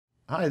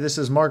Hi, this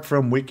is Mark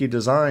from Wiki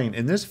Design.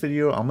 In this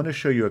video, I'm going to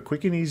show you a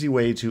quick and easy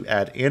way to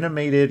add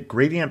animated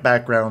gradient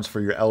backgrounds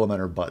for your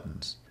Elementor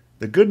buttons.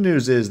 The good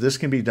news is this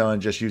can be done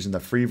just using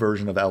the free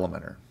version of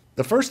Elementor.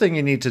 The first thing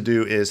you need to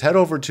do is head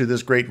over to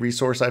this great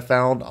resource I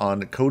found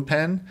on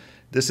CodePen.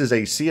 This is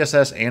a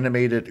CSS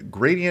animated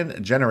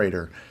gradient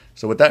generator.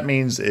 So what that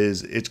means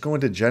is it's going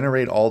to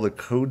generate all the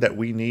code that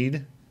we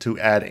need to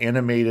add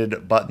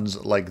animated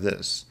buttons like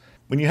this.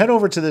 When you head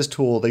over to this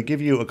tool, they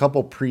give you a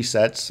couple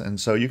presets, and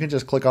so you can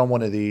just click on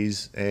one of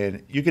these,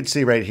 and you can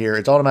see right here,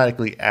 it's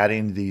automatically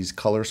adding these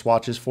color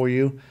swatches for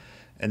you,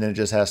 and then it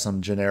just has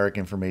some generic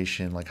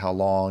information like how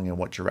long and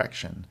what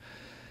direction.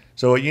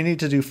 So what you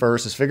need to do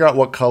first is figure out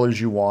what colors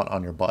you want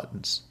on your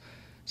buttons.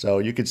 So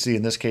you can see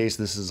in this case,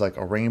 this is like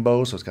a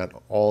rainbow, so it's got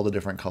all the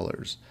different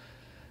colors.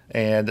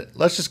 And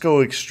let's just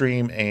go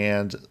extreme,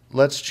 and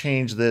let's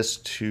change this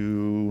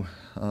to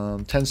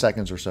 10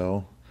 seconds or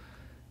so.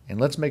 And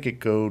let's make it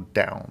go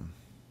down.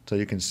 So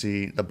you can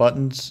see the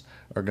buttons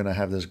are going to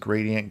have this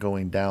gradient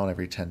going down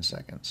every 10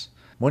 seconds.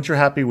 Once you're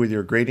happy with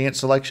your gradient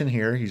selection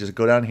here, you just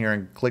go down here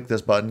and click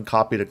this button,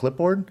 copy to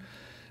clipboard.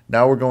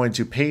 Now we're going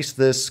to paste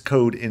this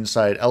code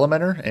inside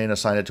Elementor and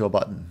assign it to a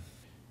button.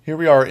 Here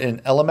we are in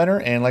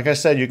Elementor, and like I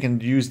said, you can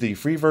use the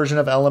free version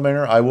of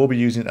Elementor. I will be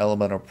using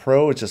Elementor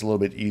Pro. It's just a little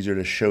bit easier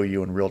to show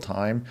you in real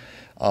time.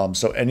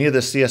 So any of the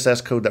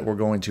CSS code that we're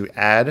going to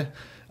add,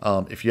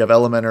 if you have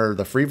Elementor,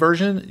 the free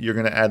version, you're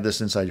going to add this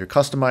inside your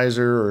customizer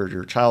or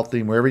your child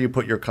theme, wherever you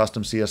put your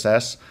custom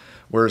CSS.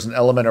 Whereas in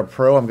Elementor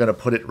Pro, I'm going to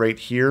put it right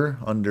here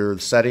under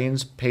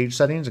settings, page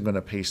settings. I'm going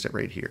to paste it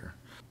right here.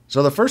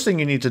 So the first thing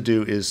you need to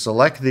do is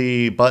select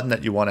the button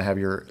that you want to have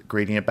your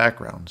gradient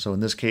background. So in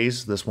this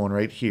case, this one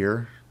right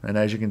here. And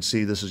as you can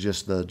see, this is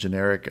just the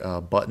generic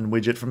button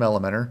widget from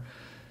Elementor.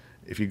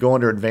 If you go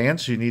under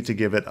advanced, you need to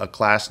give it a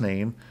class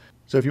name.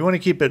 So if you want to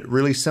keep it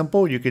really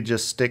simple, you could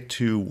just stick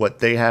to what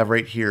they have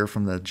right here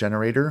from the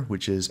generator,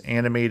 which is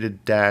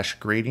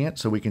animated-gradient.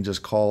 So we can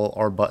just call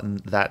our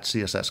button that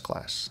CSS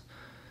class.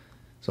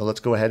 So let's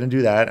go ahead and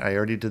do that. I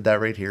already did that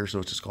right here. So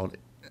it's just called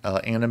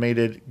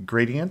animated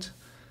gradient.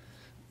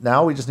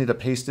 Now we just need to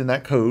paste in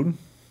that code.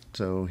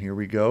 So here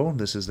we go.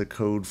 This is the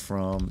code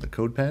from the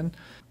CodePen.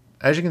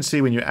 As you can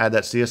see, when you add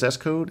that CSS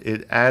code,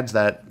 it adds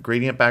that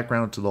gradient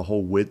background to the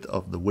whole width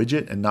of the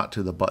widget and not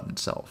to the button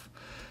itself.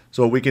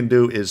 So what we can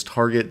do is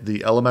target the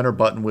Elementor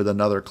button with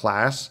another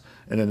class,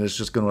 and then it's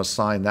just going to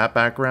assign that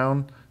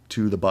background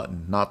to the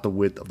button, not the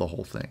width of the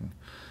whole thing.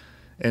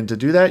 And to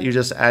do that, you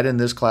just add in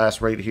this class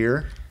right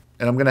here,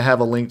 and I'm going to have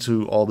a link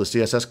to all the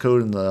CSS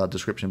code in the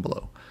description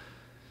below.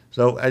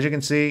 So as you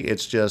can see,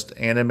 it's just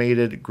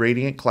animated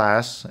gradient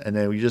class, and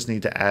then we just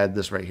need to add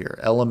this right here,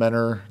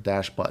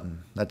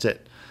 Elementor-button. That's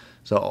it.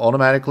 So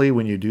automatically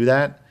when you do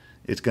that,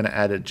 it's going to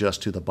add it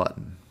just to the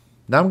button.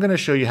 Now I'm going to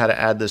show you how to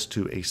add this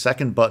to a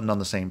second button on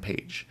the same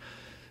page.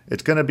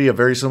 It's going to be a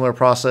very similar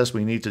process.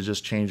 We need to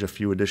just change a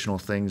few additional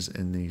things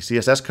in the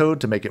CSS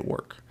code to make it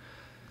work.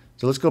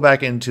 So let's go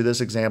back into this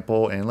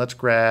example and let's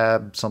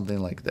grab something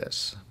like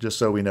this, just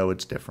so we know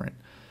it's different.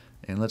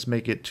 And let's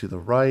make it to the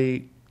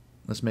right.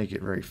 Let's make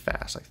it very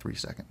fast, like 3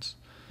 seconds.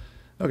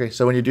 Okay,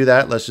 so when you do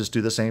that, let's just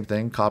do the same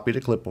thing, copy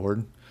to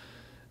clipboard.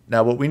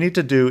 Now what we need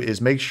to do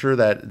is make sure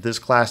that this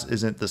class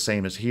isn't the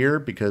same as here,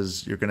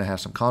 because you're going to have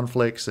some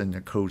conflicts and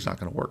your code's not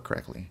going to work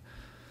correctly.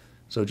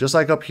 So just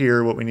like up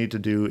here, what we need to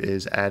do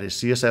is add a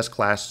CSS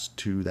class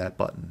to that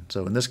button.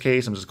 So in this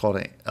case, I'm just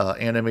calling it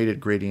animated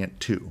gradient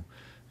 2. You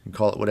can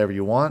call it whatever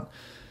you want.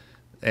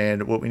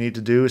 And what we need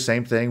to do is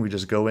same thing. We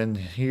just go in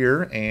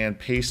here and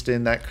paste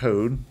in that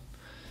code.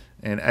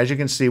 And as you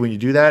can see, when you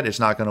do that, it's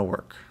not going to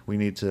work. We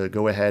need to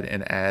go ahead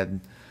and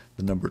add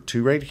the number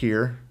 2 right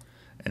here.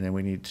 And then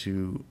we need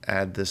to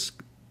add this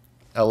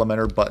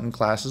Elementor button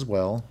class as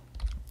well.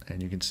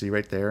 And you can see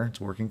right there, it's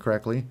working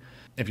correctly.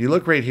 If you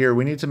look right here,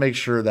 we need to make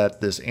sure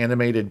that this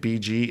animated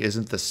BG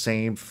isn't the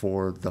same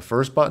for the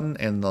first button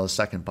and the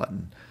second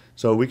button.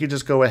 So we could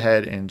just go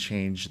ahead and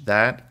change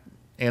that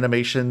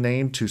animation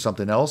name to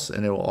something else,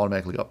 and it will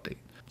automatically update.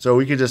 So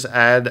we could just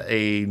add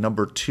a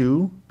number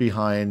 2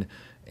 behind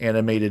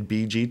animated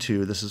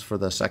BG2. This is for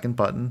the second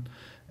button.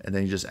 And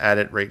then you just add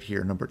it right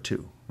here, number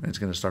 2. And it's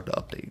going to start to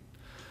update.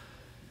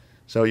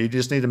 So you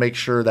just need to make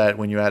sure that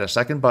when you add a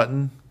second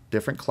button,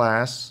 different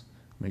class,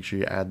 make sure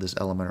you add this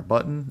Elementor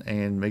button,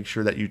 and make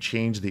sure that you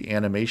change the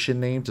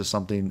animation name to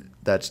something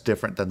that's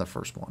different than the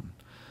first one.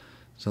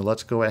 So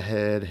let's go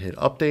ahead, hit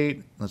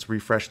update. Let's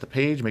refresh the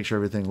page, make sure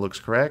everything looks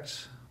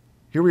correct.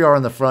 Here we are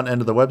on the front end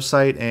of the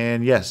website,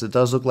 and yes, it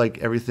does look like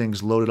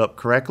everything's loaded up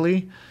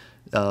correctly.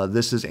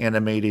 This is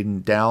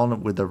animating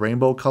down with the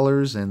rainbow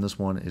colors, and this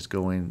one is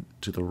going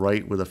to the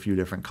right with a few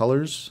different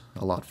colors,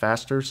 a lot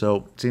faster.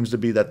 So it seems to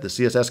be that the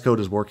CSS code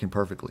is working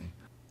perfectly.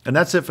 And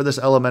that's it for this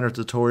Elementor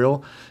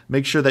tutorial.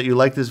 Make sure that you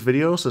like this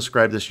video,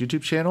 subscribe to this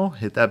YouTube channel,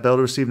 hit that bell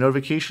to receive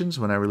notifications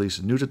when I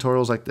release new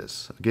tutorials like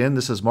this. Again,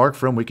 this is Mark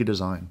from Wiki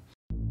Design.